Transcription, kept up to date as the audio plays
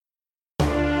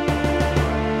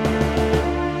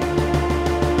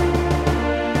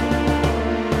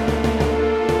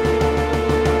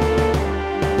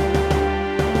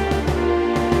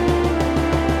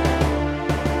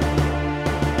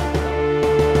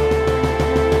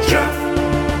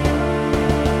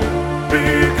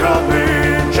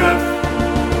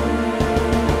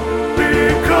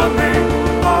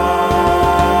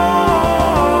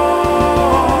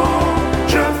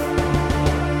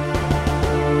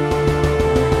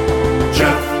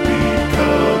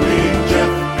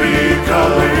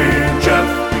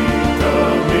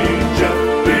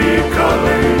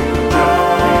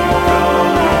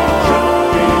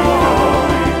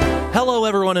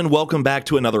welcome back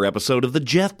to another episode of the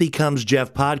Jeff Becomes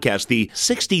Jeff podcast, the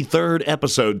 63rd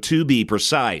episode to be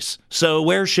precise. So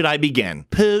where should I begin?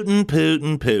 Putin,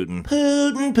 Putin, Putin.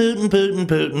 Putin, Putin, Putin,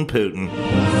 Putin, Putin.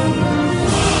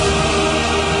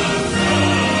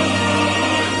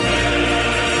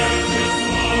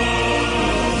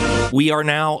 We are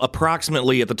now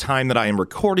approximately, at the time that I am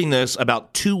recording this,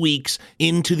 about 2 weeks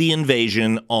into the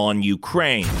invasion on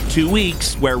Ukraine. 2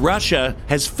 weeks where Russia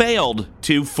has failed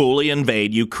to fully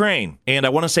invade Ukraine. And I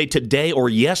want to say today or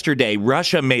yesterday,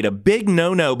 Russia made a big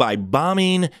no-no by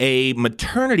bombing a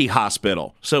maternity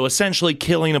hospital. So essentially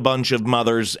killing a bunch of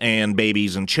mothers and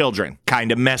babies and children.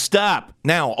 Kind of messed up.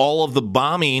 Now, all of the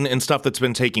bombing and stuff that's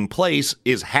been taking place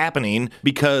is happening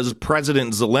because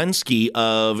President Zelensky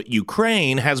of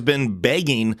Ukraine has been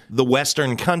begging the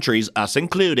Western countries, us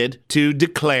included, to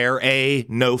declare a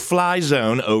no-fly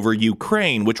zone over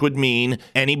Ukraine, which would mean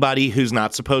anybody who's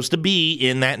not supposed to be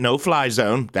in that no-fly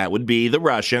zone, that would be the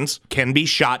Russians, can be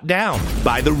shot down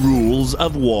by the rules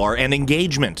of war and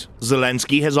engagement.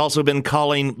 Zelensky has also been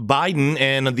calling Biden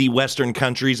and the Western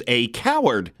countries a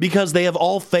coward because they have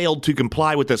all failed to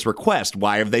comply with this request.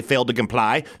 Why have they failed to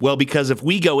comply? Well, because if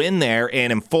we go in there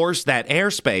and enforce that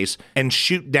airspace and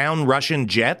shoot down Russian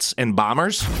jets and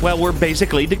bombers, well, we're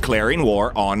basically declaring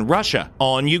war on Russia,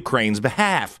 on Ukraine's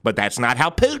behalf. But that's not how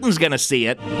Putin's gonna see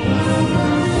it.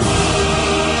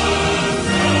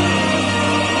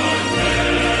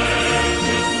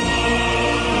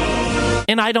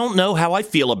 And I don't know how I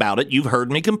feel about it. You've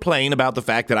heard me complain about the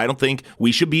fact that I don't think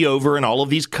we should be over in all of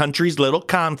these countries' little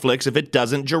conflicts if it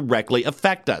doesn't directly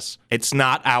affect us. It's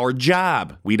not our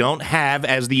job. We don't have,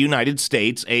 as the United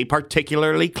States, a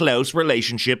particularly close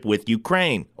relationship with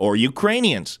Ukraine or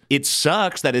Ukrainians. It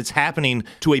sucks that it's happening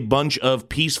to a bunch of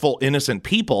peaceful, innocent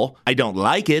people. I don't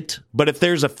like it. But if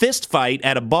there's a fist fight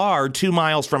at a bar 2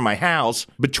 miles from my house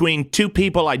between two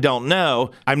people I don't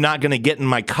know, I'm not going to get in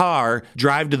my car,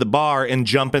 drive to the bar, and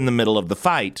jump in the middle of the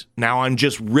fight. Now I'm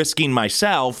just risking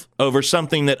myself over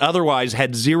something that otherwise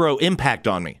had zero impact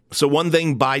on me. So one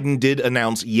thing Biden did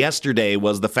announce yesterday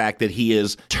was the fact that he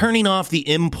is turning off the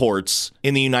imports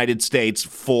in the United States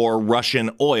for Russian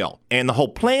oil. And the whole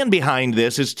plan behind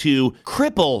this is to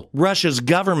cripple Russia's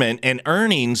government and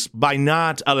earnings by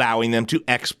not allowing them to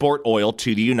export oil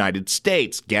to the United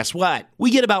States. Guess what? We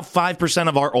get about 5%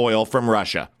 of our oil from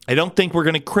Russia. I don't think we're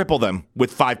going to cripple them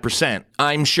with 5%.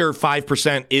 I'm sure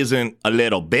 5% isn't a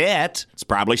little bit. It's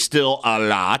probably still a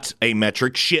lot, a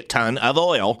metric shit ton of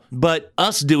oil. But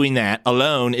us doing that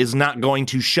alone is not going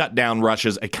to shut down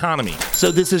Russia's economy.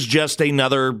 So this is just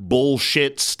another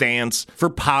bullshit stance for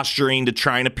posturing to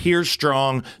try and appear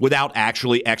strong without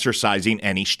actually exercising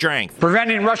any strength.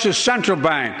 Preventing Russia's central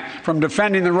bank from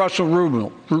defending the Russian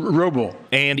ruble.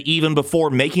 And even before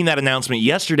making that announcement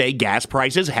yesterday, gas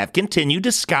prices have continued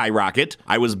to skyrocket.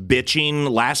 I was bitching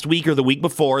last week or the week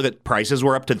before that prices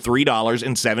were up to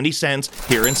 $3.70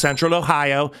 here in Central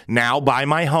Ohio. Now by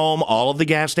my home, all of the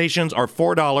gas stations are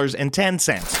 $4.10.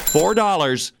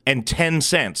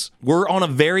 $4.10. We're on a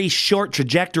very short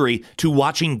trajectory to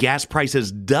watching gas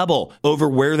prices double over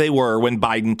where they were when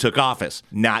Biden took office.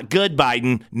 Not good,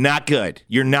 Biden. Not good.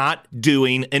 You're not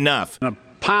doing enough.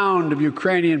 Pound of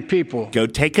Ukrainian people. Go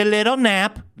take a little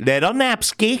nap, little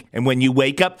napski, and when you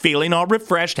wake up feeling all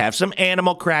refreshed, have some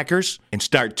animal crackers and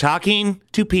start talking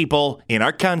to people in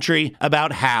our country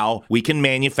about how we can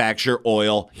manufacture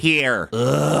oil here.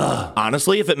 Ugh.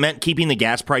 Honestly, if it meant keeping the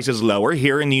gas prices lower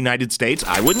here in the United States,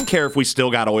 I wouldn't care if we still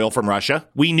got oil from Russia.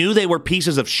 We knew they were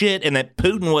pieces of shit and that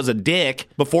Putin was a dick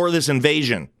before this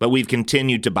invasion, but we've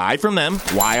continued to buy from them.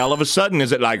 Why all of a sudden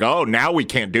is it like, oh, now we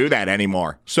can't do that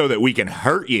anymore so that we can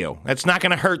hurt you? That's not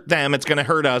going to hurt them. It's going to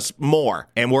hurt us more.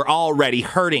 And we're already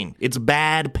hurting. It's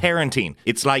bad parenting.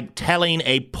 It's like telling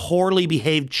a poorly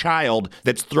behaved child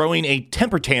that's throwing a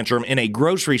temper tantrum in a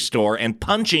grocery store and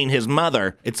punching his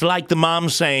mother. It's like the mom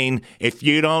saying, if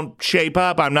you don't shape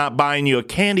up, I'm not buying you a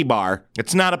candy bar.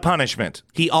 It's not a punishment.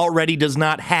 He already does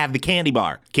not have the candy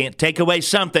bar. Can't take away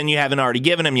something you haven't already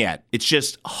given him yet. It's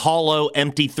just hollow,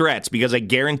 empty threats, because I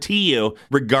guarantee you,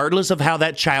 regardless of how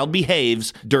that child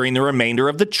behaves during the remainder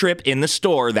of the trip in the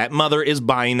store, that mother is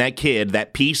buying that kid,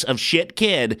 that piece of shit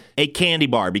kid, a candy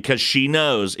bar, because she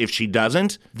knows if she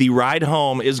doesn't, the ride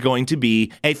home is going to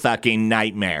be a fucking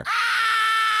nightmare.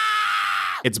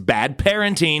 It's bad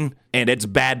parenting and it's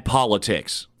bad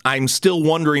politics. I'm still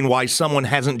wondering why someone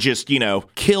hasn't just,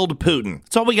 killed Putin.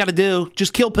 That's all we got to do.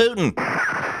 Just kill Putin.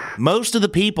 Most of the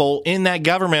people in that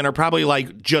government are probably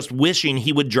like just wishing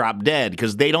he would drop dead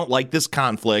because they don't like this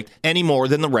conflict any more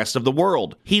than the rest of the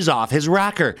world. He's off his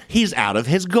rocker. He's out of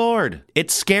his gourd.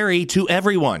 It's scary to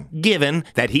everyone, given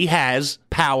that he has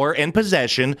power and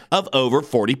possession of over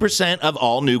 40% of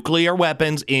all nuclear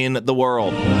weapons in the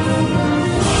world.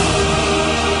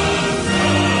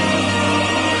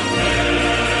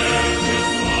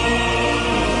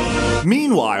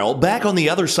 Meanwhile, back on the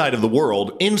other side of the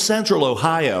world, in central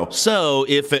Ohio. So,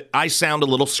 if I sound a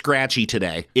little scratchy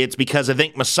today, it's because I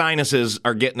think my sinuses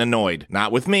are getting annoyed.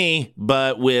 Not with me,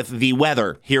 but with the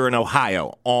weather here in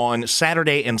Ohio. On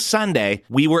Saturday and Sunday,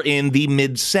 we were in the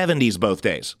mid-70s both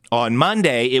days. On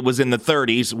Monday, it was in the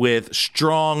 30s with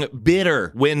strong,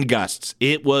 bitter wind gusts.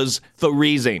 It was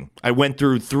freezing. I went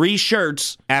through 3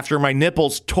 shirts after my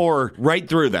nipples tore right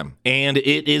through them. And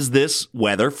it is this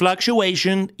weather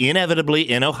fluctuation, inevitably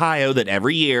in Ohio, that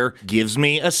every year gives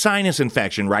me a sinus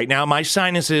infection. Right now, my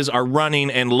sinuses are running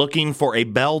and looking for a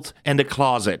belt and a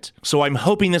closet. So I'm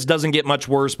hoping this doesn't get much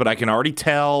worse, but I can already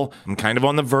tell I'm kind of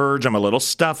on the verge. I'm a little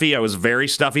stuffy. I was very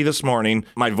stuffy this morning.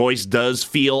 My voice does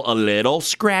feel a little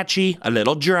scratchy, a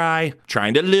little dry,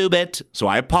 trying to lube it. So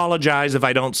I apologize if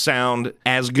I don't sound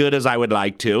as good as I would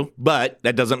like to, but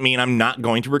that doesn't mean I'm not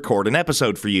going to record an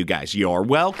episode for you guys. You're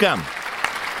welcome.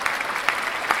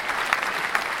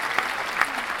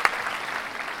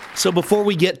 So before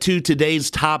we get to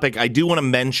today's topic, I do want to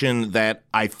mention that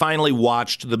I finally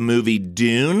watched the movie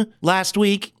Dune last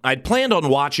week. I'd planned on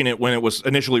watching it when it was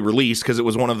initially released because it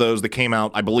was one of those that came out,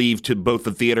 I believe, to both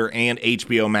the theater and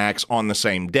HBO Max on the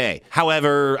same day.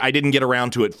 However, I didn't get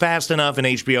around to it fast enough, and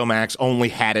HBO Max only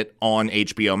had it on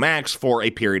HBO Max for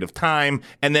a period of time.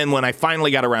 And then when I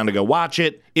finally got around to go watch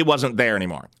it, it wasn't there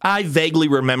anymore. I vaguely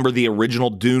remember the original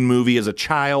Dune movie as a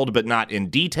child, but not in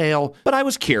detail. But I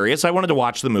was curious. I wanted to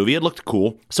watch the movie. It looked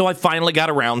cool. So I finally got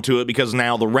around to it because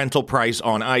now the rental price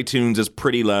on iTunes is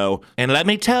pretty low. And let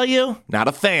me tell you, not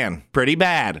a fan. Pretty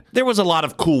bad. There was a lot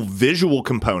of cool visual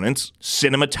components,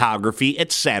 cinematography,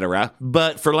 etc.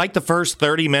 But for like the first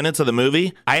 30 minutes of the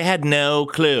movie, I had no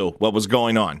clue what was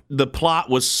going on. The plot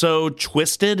was so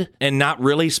twisted and not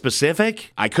really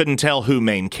specific. I couldn't tell who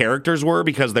main characters were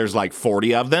because there's like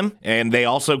 40 of them, and they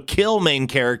also kill main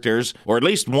characters, or at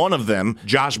least one of them,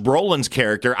 Josh Brolin's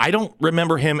character. I don't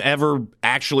remember him ever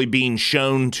actually being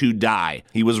shown to die.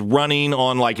 He was running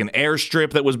on like an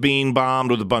airstrip that was being bombed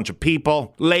with a bunch of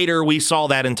people. Later, we saw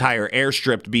that entire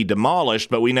airstrip be demolished,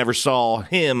 but we never saw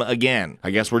him again. I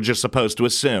guess we're just supposed to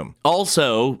assume.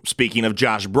 Also, speaking of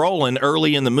Josh Brolin,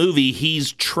 early in the movie,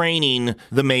 he's training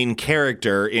the main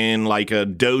character in like a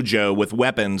dojo with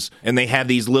weapons, and they have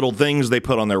these little things they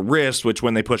put on their wrist, which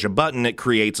when they push a button, it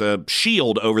creates a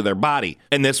shield over their body.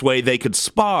 And this way they could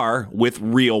spar with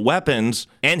real weapons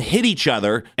and hit each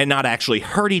other and not actually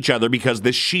hurt each other because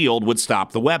this shield would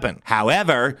stop the weapon.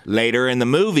 However, later in the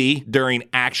movie, during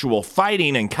actual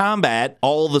fighting and combat,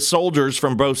 all the soldiers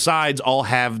from both sides all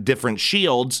have different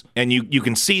shields. And you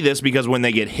can see this because when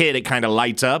they get hit, it kind of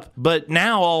lights up. But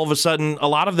now all of a sudden, a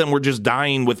lot of them were just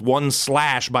dying with one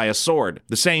slash by a sword.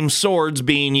 The same swords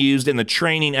being used in the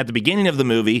training at the beginning of the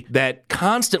movie that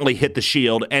constantly hit the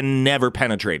shield and never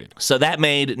penetrated. So that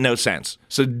made no sense.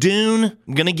 So Dune,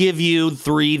 I'm gonna give you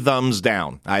 3 thumbs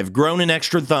down. I've grown an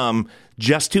extra thumb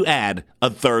just to add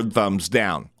a 3rd thumbs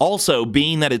down. Also,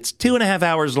 being that it's 2.5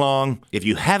 hours long, if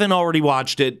you haven't already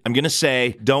watched it, I'm going to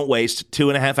say don't waste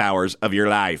 2.5 hours of your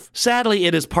life. Sadly,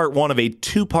 it is part 1 of a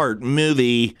 2-part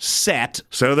movie set,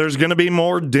 so there's going to be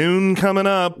more Dune coming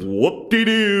up.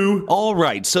 Whoop-de-doo. All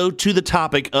right, so to the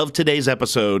topic of today's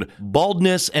episode,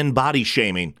 baldness and body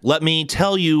shaming. Let me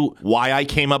tell you why I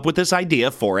came up with this idea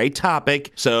for a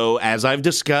topic. So, as I've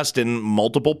discussed in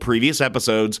multiple previous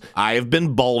episodes, I have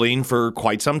been balding for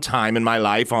quite some time in my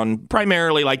life on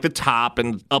primarily like the top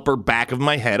and upper back of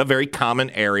my head, a very common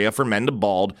area for men to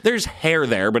bald. There's hair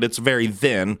there, but it's very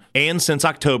thin. And since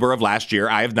October of last year,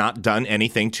 I have not done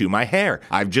anything to my hair.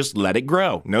 I've just let it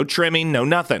grow. No trimming, no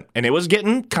nothing. And it was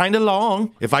getting kind of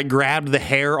long. If I grabbed the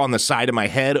hair on the side of my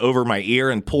head over my ear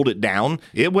and pulled it down,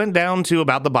 it went down to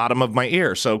about the bottom of my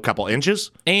ear, so a couple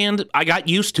inches. And I got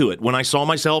used to it. When I saw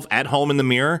myself at home in the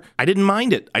mirror, I didn't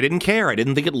mind it. I didn't care. I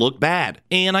didn't think it looked bad.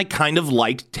 And I kind kind of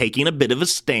liked taking a bit of a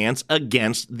stance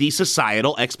against the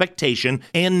societal expectation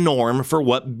and norm for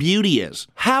what beauty is.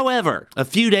 However, a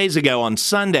few days ago on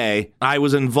Sunday, I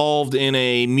was involved in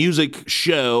a music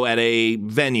show at a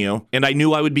venue, and I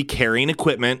knew I would be carrying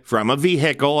equipment from a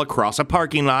vehicle across a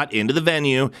parking lot into the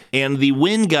venue, and the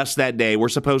wind gusts that day were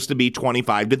supposed to be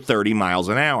 25 to 30 miles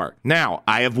an hour. Now,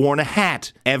 I have worn a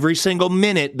hat every single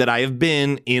minute that I have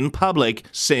been in public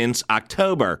since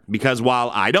October, because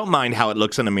while I don't mind how it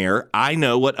looks in a mirror, I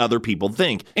know what other people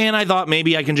think. And I thought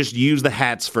maybe I can just use the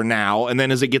hats for now, and then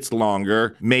as it gets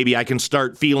longer, maybe I can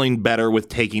start feeling better with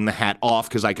taking the hat off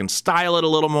because I can style it a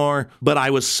little more. But I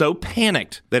was so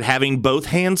panicked that having both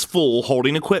hands full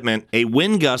holding equipment, a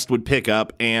wind gust would pick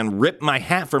up and rip my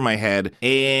hat from my head.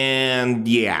 And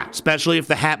yeah, especially if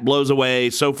the hat blows away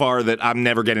so far that I'm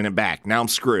never getting it back. Now I'm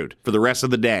screwed for the rest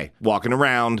of the day, walking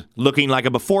around looking like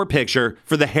a before picture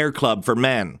for the hair club for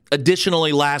men.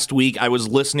 Additionally, last week I was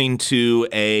listening to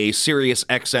a Sirius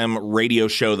XM radio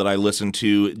show that I listened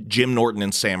to, Jim Norton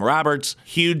and Sam Roberts.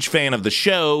 Huge fan of the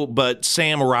show, but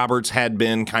Sam Roberts had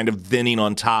been kind of thinning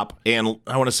on top, and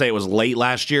I want to say it was late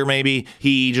last year maybe.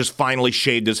 He just finally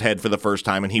shaved his head for the first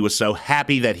time, and he was so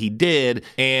happy that he did,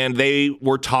 and they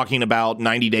were talking about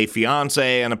 90 Day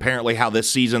Fiancé, and apparently how this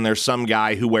season there's some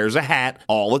guy who wears a hat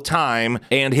all the time,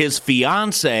 and his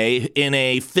fiancé, in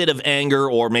a fit of anger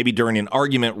or maybe during an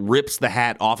argument, rips the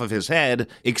hat off of his head,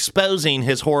 exposing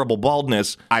his horrible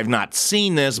baldness. I've not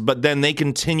seen this, but then they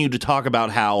continue to talk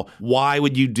about how, why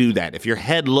would you do that? If your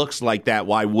head looks like that,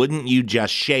 why wouldn't you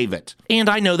just shave it? And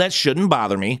I know that shouldn't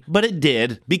bother me, but it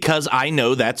did, because I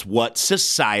know that's what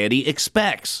society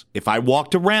expects. If I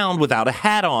walked around without a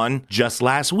hat on just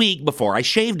last week before I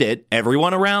shaved it,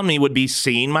 everyone around me would be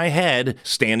seeing my head,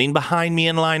 standing behind me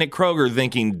in line at Kroger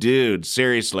thinking, dude,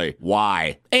 seriously,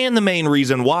 why? And the main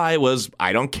reason why was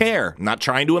I don't care. I'm not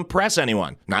trying to impress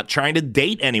anyone. Not trying to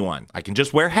date anyone. I can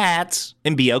just wear hats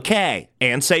and be okay.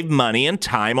 And save money and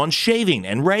time on shaving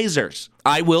and razors.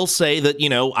 I will say that,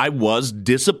 I was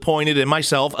disappointed in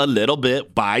myself a little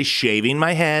bit by shaving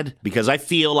my head because I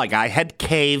feel like I had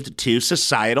caved to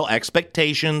societal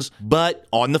expectations. But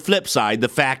on the flip side, the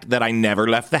fact that I never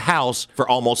left the house for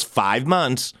almost 5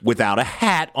 months without a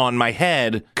hat on my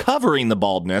head covering the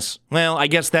baldness, well, I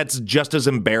guess that's just as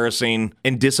embarrassing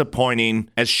and disappointing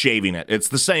as shaving it. It's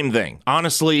the same thing.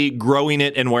 Honestly, growing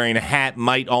it and wearing a hat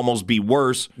might almost be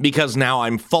worse because now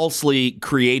I'm falsely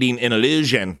creating an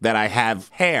illusion that I have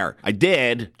hair. I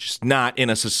did, just not in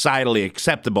a societally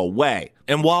acceptable way.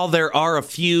 And while there are a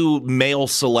few male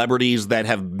celebrities that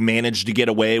have managed to get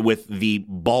away with the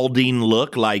balding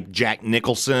look, like Jack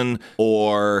Nicholson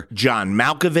or John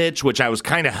Malkovich, which I was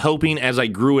kind of hoping as I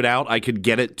grew it out, I could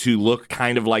get it to look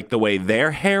kind of like the way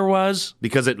their hair was,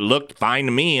 because it looked fine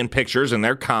to me in pictures and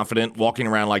they're confident walking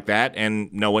around like that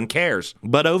and no one cares.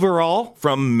 But overall,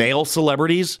 from male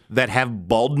celebrities that have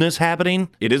baldness happening,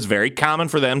 it is very common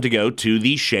for them to go to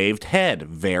the shaved head.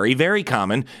 Very, very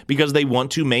common, because they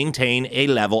want to maintain a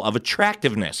level of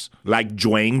attractiveness, like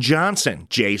Dwayne Johnson,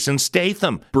 Jason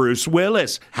Statham, Bruce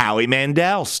Willis, Howie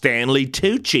Mandel, Stanley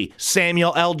Tucci,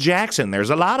 Samuel L. Jackson.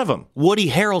 There's a lot of them. Woody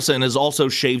Harrelson has also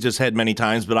shaved his head many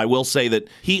times, but I will say that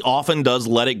he often does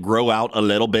let it grow out a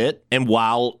little bit, and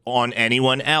while on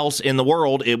anyone else in the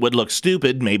world it would look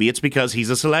stupid, maybe it's because he's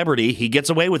a celebrity, he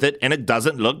gets away with it and it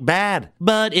doesn't look bad.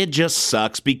 But it just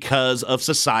sucks because of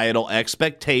societal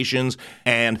expectations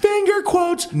and, finger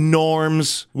quotes,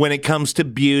 norms when it comes to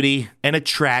beauty and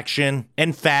attraction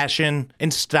and fashion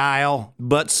and style.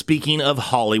 But speaking of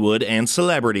Hollywood and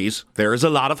celebrities, there is a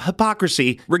lot of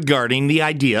hypocrisy regarding the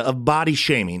idea of body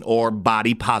shaming or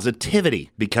body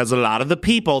positivity, because a lot of the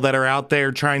people that are out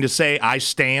there trying to say I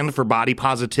stand for body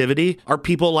positivity are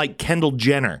people like Kendall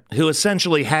Jenner, who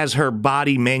essentially has her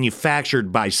body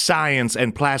manufactured by science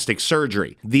and plastic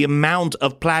surgery. The amount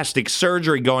of plastic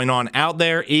surgery going on out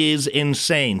there is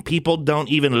insane. People don't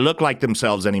even look like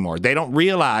themselves anymore. They don't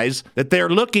realize that they're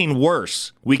looking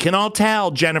worse. We can all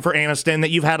tell, Jennifer Aniston, that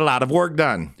you've had a lot of work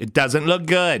done. It doesn't look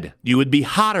good. You would be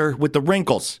hotter with the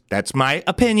wrinkles. That's my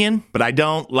opinion, but I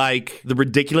don't like the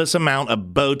ridiculous amount of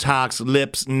Botox,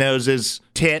 lips, noses,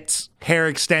 tits, hair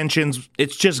extensions.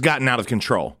 It's just gotten out of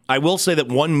control. I will say that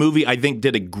one movie I think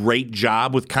did a great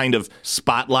job with kind of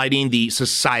spotlighting the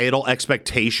societal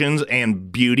expectations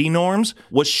and beauty norms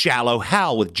was Shallow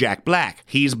Hal with Jack Black.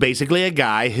 He's basically a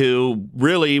guy who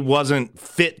really wasn't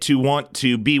fit to want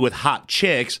to be with hot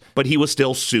chicks, but he was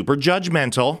still super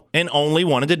judgmental and only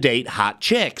wanted to date hot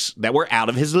chicks that were out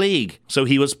of his league. So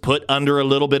he was put under a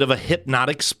little bit of a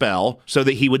hypnotic spell so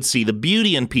that he would see the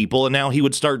beauty in people, and now he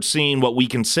would start seeing what we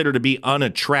consider to be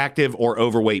unattractive or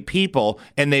overweight people,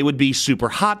 and they would be super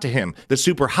hot to him. The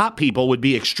super hot people would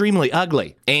be extremely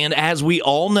ugly. And as we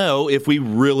all know, if we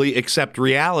really accept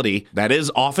reality, that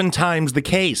is oftentimes the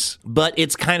case. But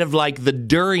it's kind of like the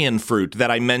durian fruit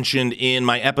that I mentioned in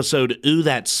my episode, Ooh,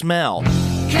 That Smell.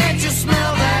 Can't you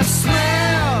smell that smell?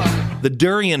 The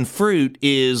durian fruit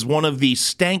is one of the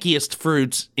stankiest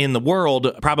fruits in the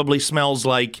world. Probably smells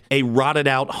like a rotted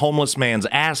out homeless man's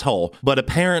asshole. But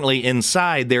apparently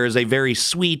inside there is a very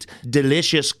sweet,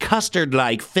 delicious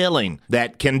custard-like filling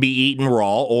that can be eaten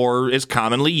raw or is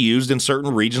commonly used in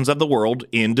certain regions of the world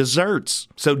in desserts.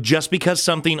 So just because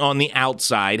something on the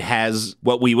outside has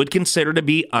what we would consider to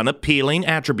be unappealing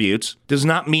attributes does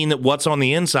not mean that what's on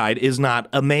the inside is not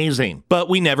amazing. But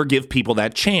we never give people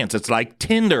that chance. It's like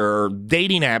Tinder or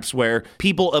dating apps where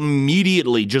people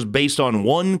immediately, just based on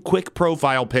one quick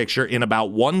profile picture in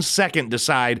about 1 second,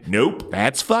 decide, nope,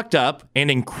 that's fucked up,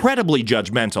 and incredibly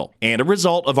judgmental, and a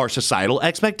result of our societal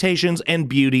expectations and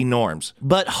beauty norms.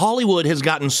 But Hollywood has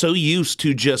gotten so used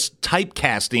to just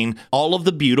typecasting all of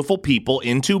the beautiful people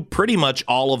into pretty much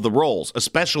all of the roles,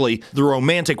 especially the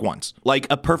romantic ones. Like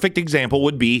a perfect example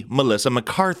would be Melissa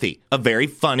McCarthy, a very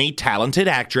funny, talented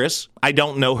actress. I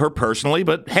don't know her personally,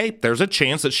 but hey, there's a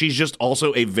chance that she's just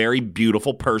also a very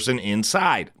beautiful person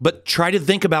inside. But try to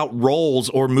think about roles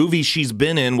or movies she's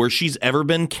been in where she's ever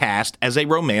been cast as a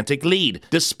romantic lead,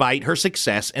 despite her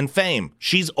success and fame.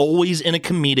 She's always in a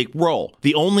comedic role.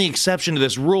 The only exception to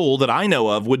this rule that I know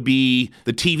of would be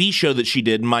the TV show that she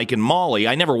did, Mike and Molly.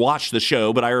 I never watched the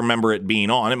show, but I remember it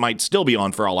being on. It might still be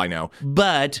on for all I know.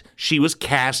 But she was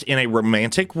cast in a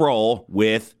romantic role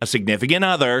with a significant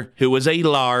other who was a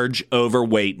large,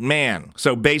 overweight man.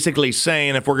 So basically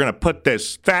saying, if we're going to put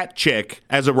this fat chick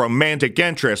as a romantic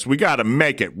interest, we got to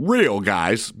make it real,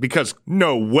 guys, because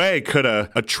no way could a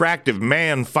attractive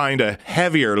man find a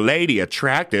heavier lady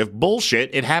attractive. Bullshit.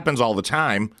 It happens all the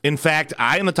time. In fact,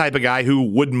 I am the type of guy who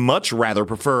would much rather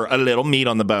prefer a little meat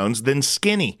on the bones than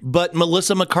skinny. But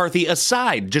Melissa McCarthy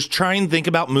aside, just try and think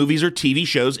about movies or TV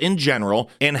shows in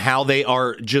general and how they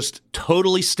are just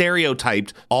totally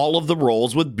stereotyped all of the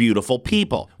roles with beautiful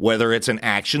people. Whether it's an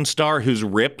action star who's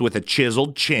ripped with a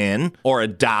chiseled chin, or a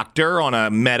doctor on a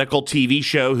medical TV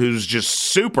show who's just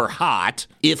super hot.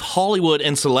 If Hollywood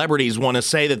and celebrities want to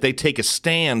say that they take a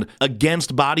stand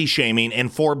against body shaming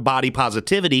and for body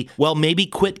positivity, well, maybe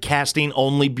quit casting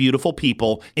only beautiful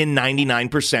people in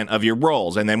 99% of your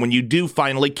roles. And then when you do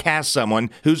finally cast someone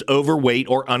who's overweight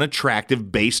or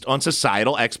unattractive based on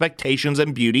societal expectations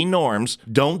and beauty norms,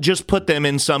 don't just put them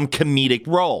in some comedic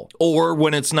role. Or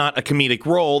when it's not a comedic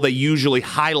role, they usually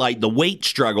highlight the weight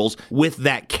struggles with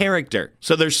that character.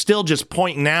 So they're still just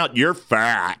pointing out, you're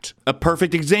fat. A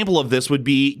perfect example of this would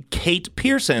be Kate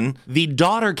Pearson, the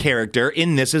daughter character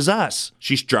in This Is Us.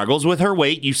 She struggles with her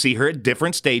weight. You see her at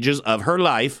different stages of her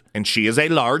life, and she is a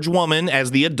large woman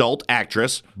as the adult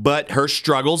actress, but her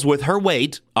struggles with her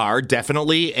weight are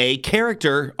definitely a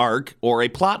character arc or a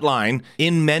plot line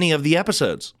in many of the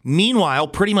episodes. Meanwhile,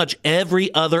 pretty much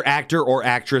every other actor or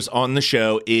actress on the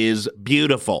show is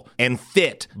beautiful and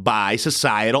fit by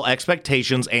societal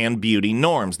expectations and beauty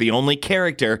norms. The only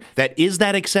character that is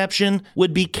that exception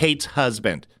would be Kate's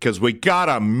husband. Because we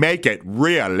gotta make it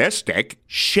realistic.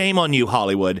 Shame on you,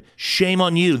 Hollywood. Shame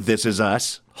on you, This Is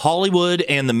Us. Hollywood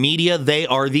and the media, they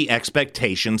are the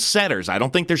expectation setters. I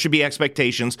don't think there should be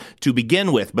expectations to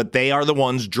begin with, but they are the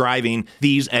ones driving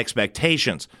these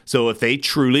expectations. So if they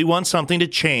truly want something to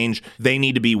change, they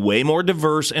need to be way more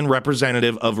diverse and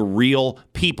representative of real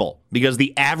people. Because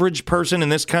the average person in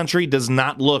this country does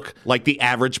not look like the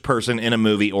average person in a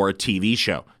movie or a TV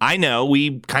show. I know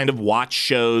we kind of watch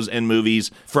shows and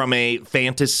movies from a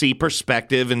fantasy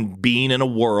perspective and being in a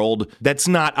world that's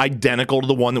not identical to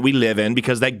the one that we live in,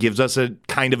 because that gives us a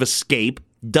kind of escape.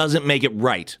 Doesn't make it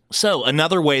right. So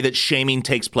another way that shaming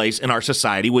takes place in our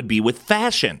society would be with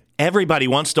fashion. Everybody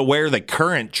wants to wear the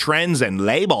current trends and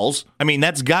labels. I mean,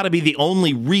 that's got to be the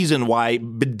only reason why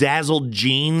bedazzled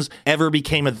jeans ever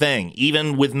became a thing,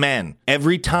 even with men.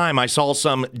 Every time I saw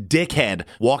some dickhead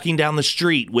walking down the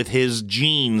street with his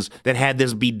jeans that had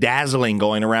this bedazzling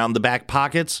going around the back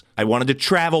pockets, I wanted to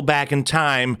travel back in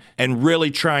time and really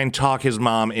try and talk his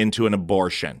mom into an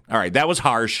abortion. All right, that was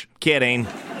harsh. Kidding.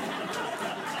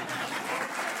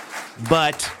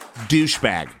 But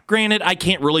douchebag. Granted, I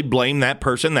can't really blame that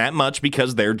person that much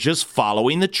because they're just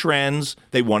following the trends.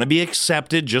 They want to be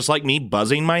accepted, just like me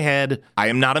buzzing my head. I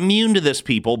am not immune to this,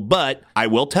 people, but I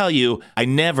will tell you, I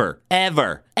never,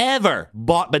 ever ever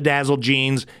bought bedazzled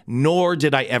jeans, nor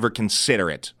did I ever consider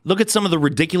it. Look at some of the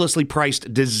ridiculously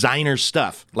priced designer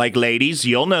stuff. Like, ladies,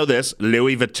 you'll know this,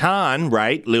 Louis Vuitton,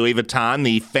 right? Louis Vuitton,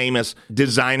 the famous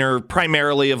designer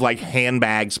primarily of like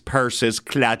handbags, purses,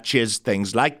 clutches,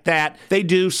 things like that. They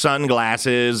do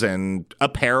sunglasses and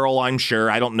apparel, I'm sure.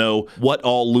 I don't know what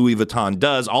all Louis Vuitton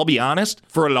does. I'll be honest,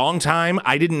 for a long time,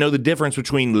 I didn't know the difference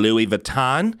between Louis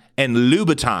Vuitton and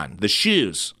Louboutin, the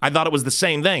shoes. I thought it was the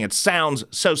same thing. It sounds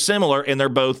so similar, and they're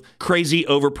both crazy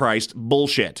overpriced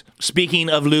bullshit. Speaking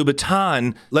of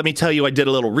Louboutin, let me tell you, I did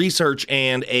a little research,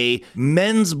 and a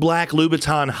men's black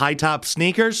Louboutin high-top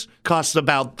sneakers costs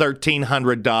about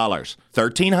 $1,300.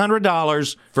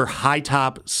 $1,300 for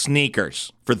high-top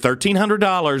sneakers. For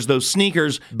 $1,300, those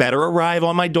sneakers better arrive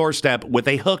on my doorstep with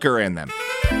a hooker in them.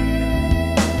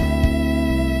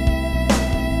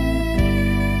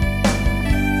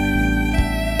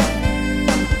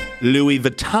 Louis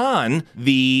Vuitton,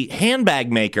 the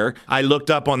handbag maker, I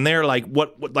looked up on there like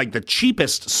what like the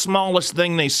cheapest, smallest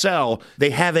thing they sell.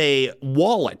 They have a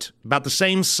wallet about the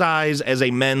same size as a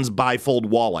men's bifold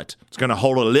wallet. It's going to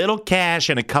hold a little cash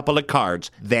and a couple of cards.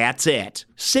 That's it.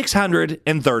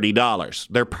 $630.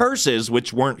 Their purses,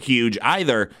 which weren't huge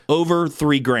either, over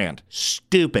 $3,000.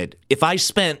 Stupid. If I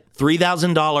spent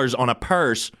 $3,000 on a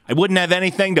purse, I wouldn't have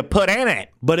anything to put in it.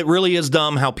 But it really is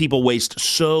dumb how people waste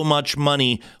so much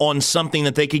money on something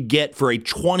that they could get for a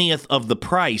 20th of the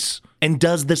price and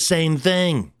does the same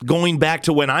thing. Going back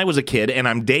to when I was a kid, and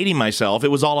I'm dating myself, it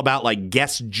was all about like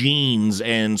Guess jeans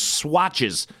and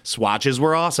swatches. Swatches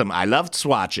were awesome. I loved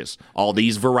swatches. All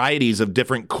these varieties of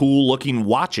different cool looking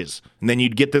watches. And then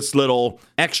you'd get this little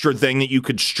extra thing that you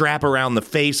could strap around the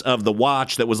face of the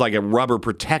watch that was like a rubber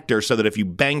protector so that if you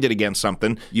banged it against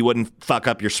something, you wouldn't fuck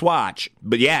up your swatch.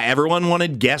 But yeah, everyone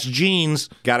wanted Guess jeans.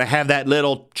 Gotta have that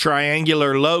little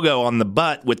triangular logo on the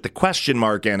butt with the question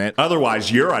mark in it.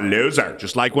 Otherwise, you're a loser.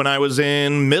 Just like when I was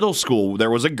in middle school, there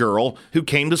was a girl who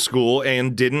came to school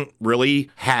and didn't really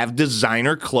have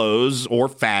designer clothes or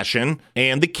fashion,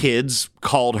 and the kids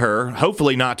called her,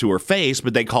 hopefully not to her face,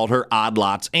 but they called her Odd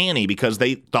Lots Annie because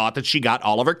they thought that she got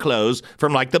all of her clothes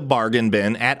from like the bargain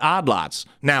bin at Odd Lots.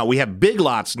 Now, we have Big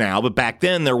Lots now, but back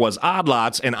then there was Odd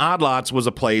Lots, and Odd Lots was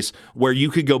a place where you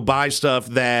could go buy stuff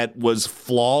that was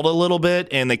flawed a little bit,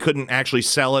 and they couldn't actually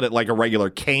sell it at like a regular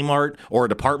Kmart or a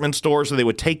department store, so they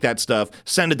would take that stuff,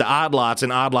 send it to Odd Lots,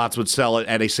 and Odd Lots would sell it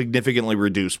at a significantly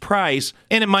reduced price,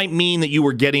 and it might mean that you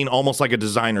were getting almost like a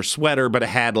designer sweater, but it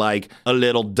had like a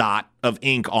little dot of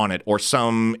ink on it or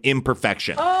some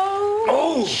imperfection.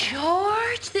 Oh,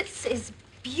 George, this is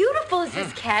beautiful. Is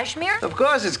this cashmere? Of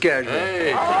course it's cashmere.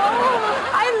 Hey. Oh,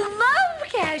 I love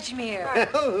cashmere.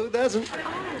 Who doesn't?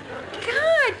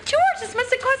 God, George, this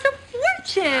must have cost a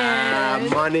fortune.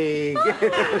 Money.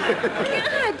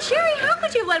 God, Jerry, how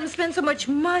could you let him spend so much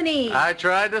money? I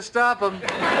tried to stop him.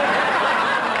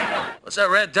 What's that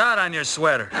red dot on your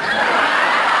sweater?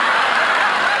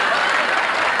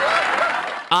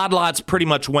 Odd Lots pretty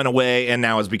much went away and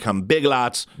now has become Big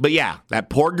Lots. But yeah, that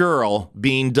poor girl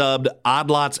being dubbed Odd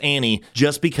Lots Annie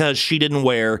just because she didn't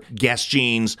wear Guess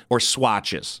jeans or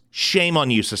swatches. Shame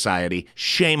on you, society.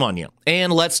 Shame on you.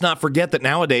 And let's not forget that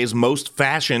nowadays, most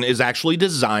fashion is actually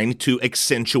designed to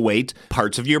accentuate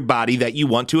parts of your body that you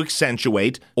want to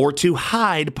accentuate or to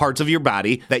hide parts of your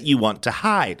body that you want to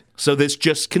hide. So this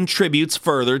just contributes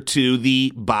further to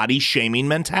the body shaming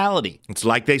mentality. It's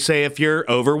like they say if you're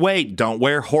overweight, don't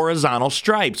wear horizontal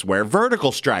stripes, wear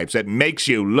vertical stripes. It makes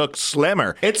you look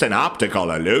slimmer. It's an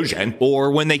optical illusion.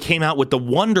 Or when they came out with the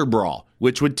Wonder Bra,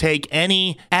 which would take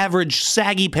any average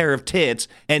saggy pair of tits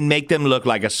and make them look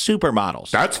like a supermodel.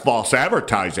 That's false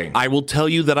advertising. I will tell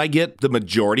you that I get the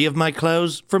majority of my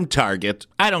clothes from Target.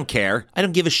 I don't care. I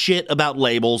don't give a shit about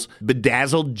labels,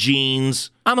 bedazzled jeans.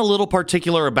 I'm a little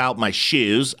particular about my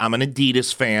shoes. I'm an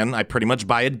Adidas fan. I pretty much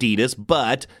buy Adidas,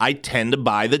 but I tend to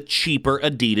buy the cheaper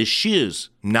Adidas shoes.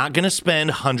 Not gonna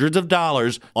spend hundreds of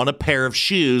dollars on a pair of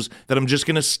shoes that I'm just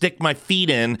gonna stick my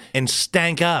feet in and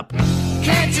stank up.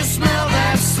 Can't you smell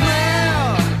that smell?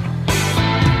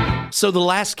 So the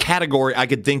last category I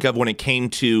could think of when it came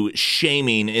to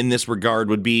shaming in this regard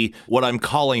would be what I'm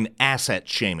calling asset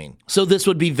shaming. So this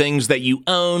would be things that you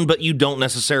own but you don't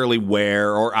necessarily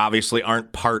wear or obviously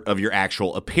aren't part of your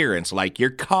actual appearance, like your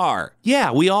car.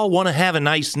 Yeah, we all want to have a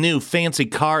nice new fancy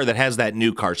car that has that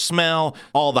new car smell,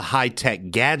 all the high-tech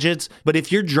gadgets, but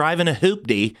if you're driving a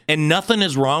hoopty and nothing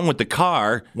is wrong with the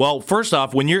car, well, first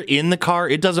off, when you're in the car,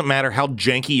 it doesn't matter how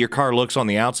janky your car looks on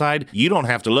the outside, you don't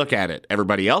have to look at it.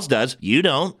 Everybody else does. You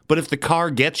don't. But if the car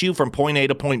gets you from point A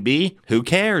to point B, who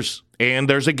cares? And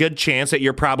there's a good chance that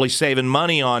you're probably saving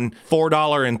money on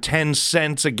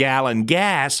 $4.10 a gallon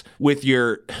gas with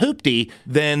your hoopty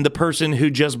than the person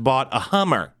who just bought a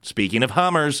Hummer. Speaking of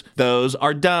Hummers, those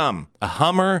are dumb. A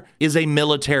Hummer is a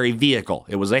military vehicle.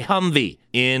 It was a Humvee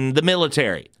in the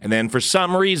military. And then for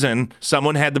some reason,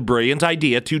 someone had the brilliant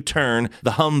idea to turn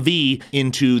the Humvee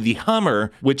into the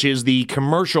Hummer, which is the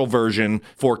commercial version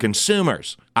for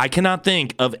consumers. I cannot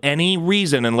think of any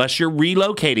reason, unless you're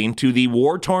relocating to the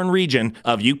war-torn region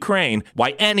of Ukraine,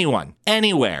 why anyone,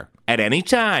 anywhere, at any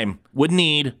time, would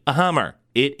need a Hummer.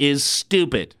 It is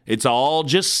stupid. It's all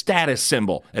just status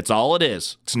symbol. That's all it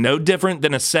is. It's no different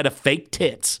than a set of fake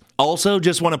tits. Also,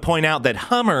 just want to point out that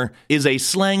Hummer is a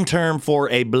slang term for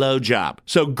a blowjob.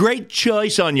 So great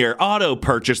choice on your auto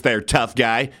purchase there, tough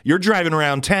guy. You're driving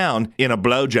around town in a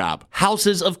blowjob.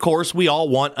 Houses, of course, we all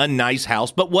want a nice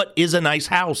house, but what is a nice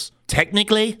house?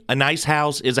 Technically, a nice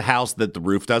house is a house that the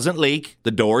roof doesn't leak,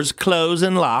 the doors close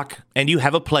and lock, and you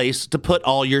have a place to put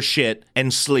all your shit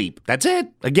and sleep. That's it.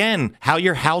 Again, how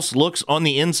your house looks on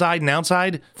the inside and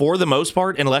outside, for the most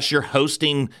part, unless you're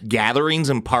hosting gatherings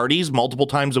and parties multiple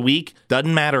times a week,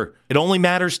 doesn't matter. It only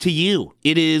matters to you.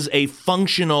 It is a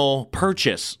functional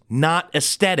purchase, not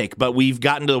aesthetic, but we've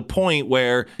gotten to a point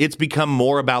where it's become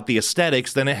more about the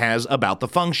aesthetics than it has about the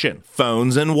function.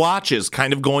 Phones and watches,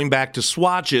 kind of going back to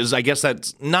swatches. I guess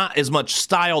that's not as much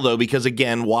style though, because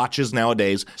again, watches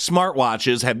nowadays,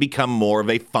 smartwatches have become more of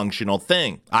a functional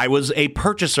thing. I was a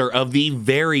purchaser of the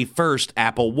very first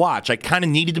Apple Watch. I kind of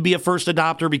needed to be a first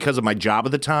adopter because of my job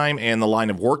at the time and the line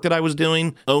of work that I was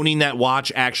doing. Owning that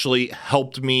watch actually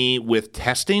helped me with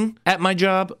testing at my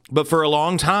job, but for a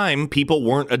long time, people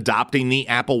weren't adopting the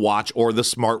Apple Watch or the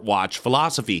smartwatch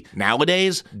philosophy.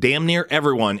 Nowadays, damn near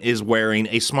everyone is wearing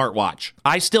a smartwatch.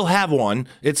 I still have one.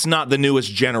 It's not the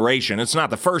newest generation. It's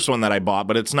not the first one that I bought,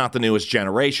 but it's not the newest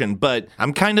generation, but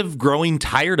I'm kind of growing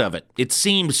tired of it. It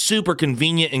seems super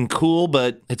convenient and cool,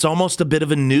 but it's almost a bit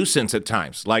of a nuisance at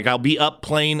times. Like I'll be up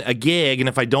playing a gig, and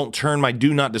if I don't turn my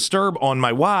do not disturb on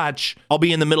my watch, I'll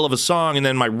be in the middle of a song and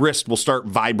then my wrist will start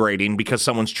vibrating because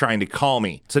someone's trying to call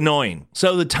me. It's annoying.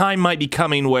 So the time might be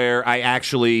coming where I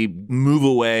actually move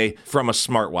away from a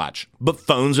smartwatch. But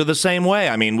phones are the same way.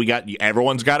 I mean,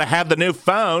 everyone's got to have the new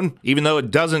phone, even though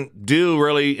it doesn't do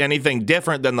really anything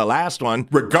different than the last one.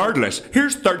 Regardless,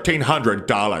 here's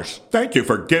 $1,300. Thank you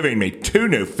for giving me 2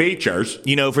 new features.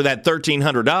 You know, for that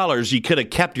 $1,300, you could have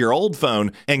kept your old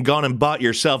phone and gone and bought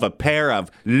yourself a pair of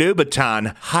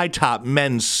Louboutin high-top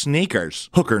men's sneakers.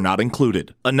 Hooker not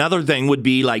included. Another thing would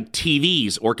be like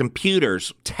TVs or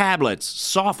computers, tablets,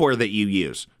 software that you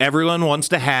use. Everyone wants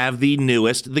to have the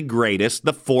newest, the greatest,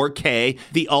 the 4K,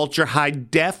 the ultra high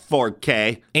def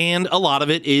 4K, and a lot of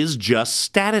it is just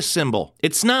status symbol.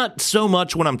 It's not so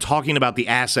much when I'm talking about the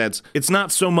assets, it's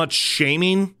not so much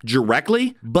shaming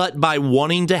directly, but by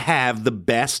wanting to have the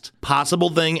best possible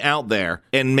thing out there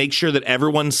and make sure that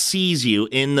everyone sees you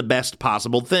in the best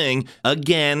possible thing.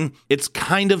 Again, it's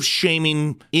kind of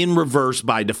shaming in reverse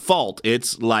by default.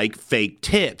 It's like fake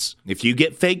tits. If you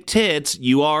get fake tits,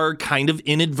 you are kind of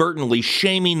inadvertently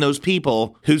shaming those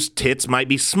people whose tits might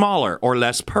be smaller or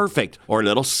less perfect or a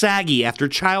little saggy after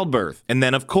childbirth. And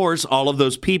then, of course, all of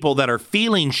those people that are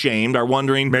feeling shamed are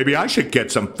wondering, maybe I should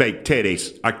get some fake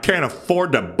titties. I can't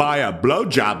afford to buy a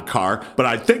blowjob car, but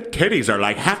I think titties are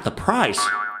like half the price.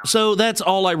 So that's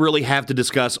all I really have to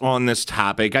discuss on this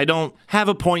topic. I don't have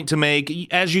a point to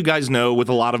make. As you guys know, with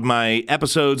a lot of my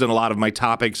episodes and a lot of my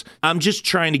topics, I'm just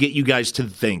trying to get you guys to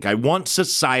think. I want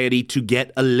society to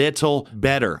get a little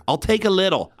better. I'll take a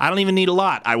little. I don't even need a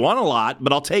lot. I want a lot,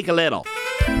 but I'll take a little.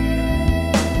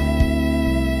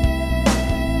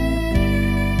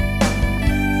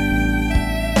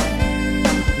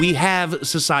 We have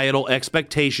societal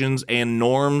expectations and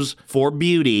norms for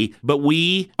beauty, but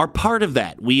we are part of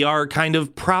that. We are kind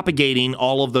of propagating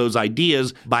all of those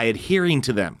ideas by adhering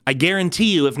to them. I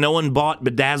guarantee you, if no one bought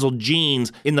bedazzled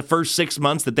jeans in the first 6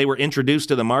 months that they were introduced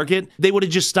to the market, they would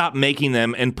have just stopped making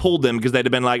them and pulled them because they'd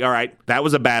have been like, all right, that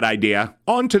was a bad idea.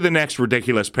 On to the next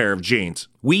ridiculous pair of jeans.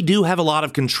 We do have a lot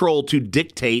of control to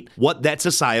dictate what that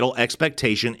societal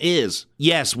expectation is.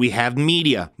 Yes, we have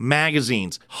media,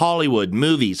 magazines, Hollywood,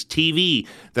 movies, TV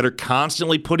that are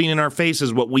constantly putting in our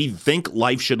faces what we think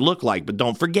life should look like. But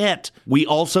don't forget, we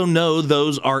also know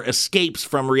those are escapes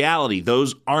from reality.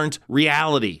 Those aren't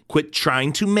reality. Quit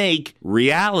trying to make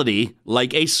reality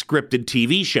like a scripted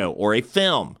TV show or a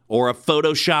film or a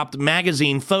photoshopped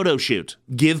magazine photo shoot.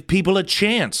 Give people a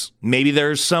chance. Maybe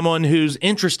there's someone who's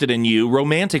interested in you romantically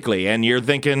romantically, and you're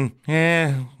thinking,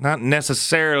 not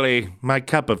necessarily my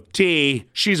cup of tea.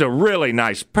 She's a really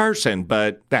nice person,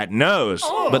 but that nose.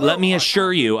 But let me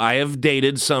assure you, I have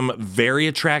dated some very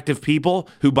attractive people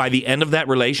who by the end of that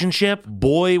relationship,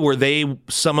 boy, were they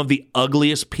some of the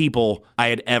ugliest people I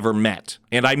had ever met.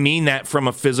 And I mean that from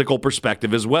a physical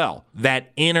perspective as well.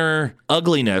 That inner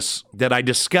ugliness that I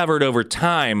discovered over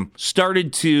time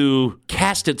started to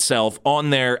cast itself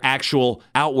on their actual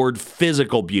outward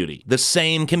physical beauty. The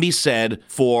same can be said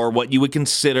for what you would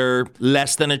consider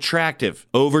less than attractive.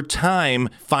 Over time,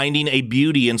 finding a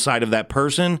beauty inside of that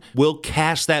person will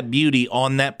cast that beauty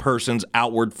on that person's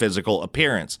outward physical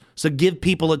appearance. So give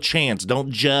people a chance.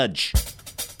 Don't judge.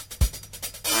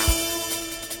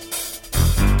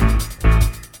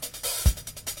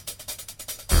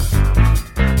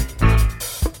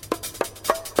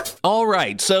 All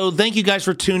right, so thank you guys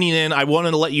for tuning in. I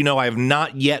wanted to let you know I have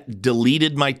not yet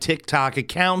deleted my TikTok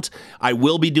account. I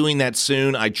will be doing that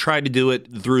soon. I tried to do it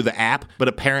through the app, but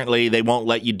apparently they won't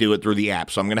let you do it through the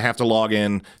app. So I'm going to have to log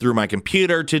in through my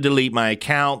computer to delete my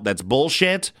account. That's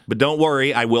bullshit, but don't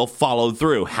worry, I will follow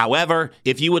through. However,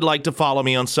 if you would like to follow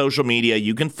me on social media,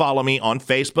 you can follow me on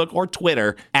Facebook or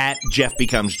Twitter at Jeff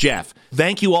Becomes Jeff.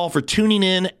 Thank you all for tuning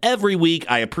in every week.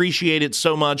 I appreciate it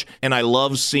so much, and I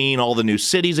love seeing all the new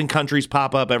cities and countries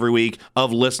pop up every week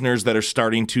of listeners that are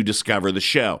starting to discover the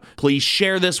show. Please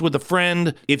share this with a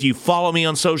friend. If you follow me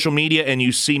on social media and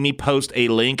you see me post a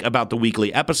link about the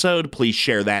weekly episode, please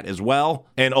share that as well.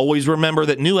 And always remember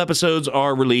that new episodes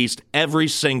are released every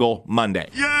single Monday.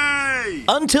 Yay!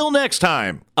 Until next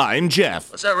time, I'm Jeff.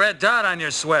 What's that red dot on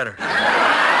your sweater?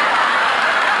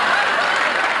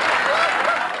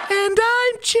 And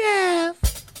I'm Jeff.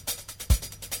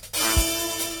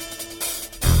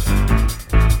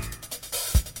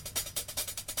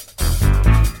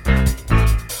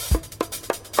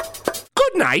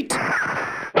 Good night.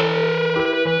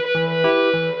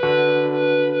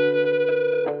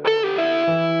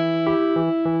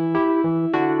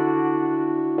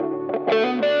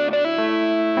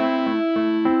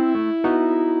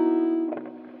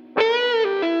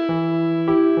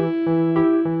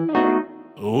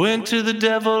 Went to the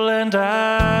devil and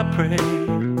I prayed,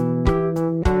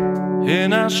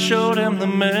 and I showed him the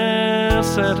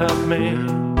mess that I've made.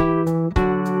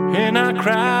 And I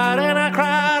cried and I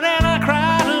cried and I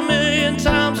cried 1,000,000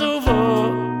 times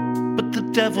over, but the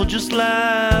devil just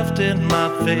laughed in my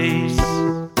face.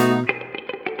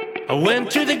 I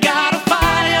went to the God of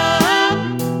fire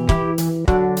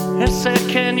and said,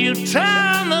 can you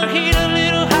turn the heat a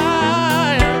little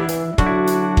higher?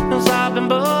 'Cause I've been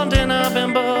burned and I've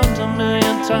been burned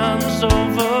 1,000,000 times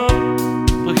over,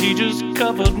 but he just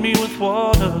covered me with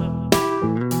water.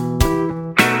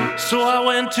 So I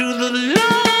went to the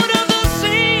Lord of the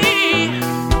sea,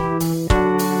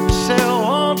 said,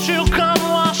 won't you come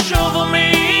wash over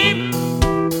me?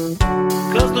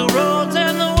 'Cause the roads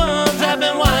and the words have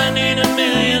been winding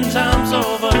 1,000,000 times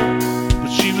over,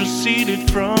 but she receded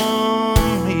from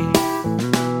me.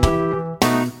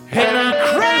 And I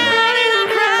cried and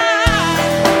I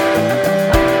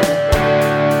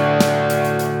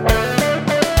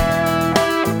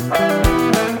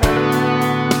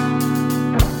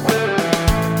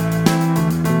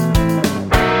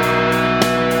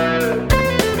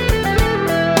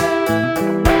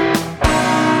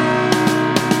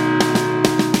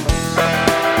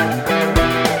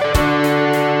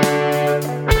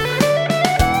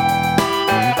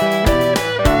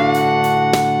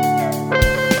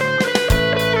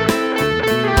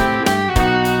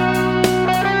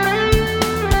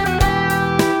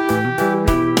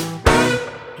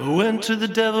to the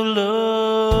devil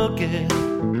again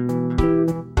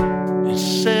and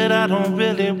said, I don't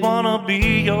really wanna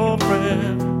be your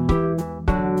friend.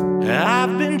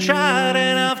 I've been tried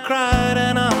and I've cried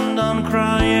and I'm done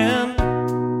crying.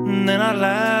 And then I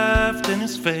laughed in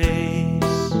his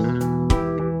face.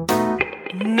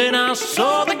 And then I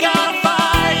saw the God of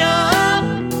fire.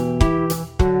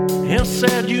 He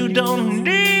said, you don't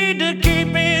need to keep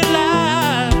me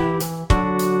alive,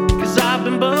 'cause I've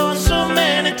been burned so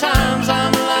many times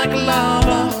I'm like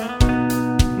lava.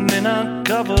 And then I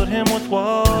covered him with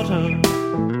water.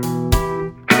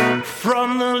 From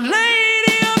the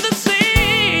lady of the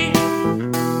sea,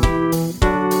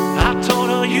 I told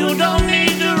her, you don't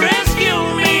need to rescue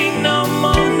me no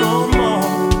more, no more.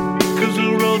 'Cause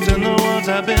the roads and the words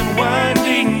have been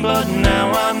winding, but now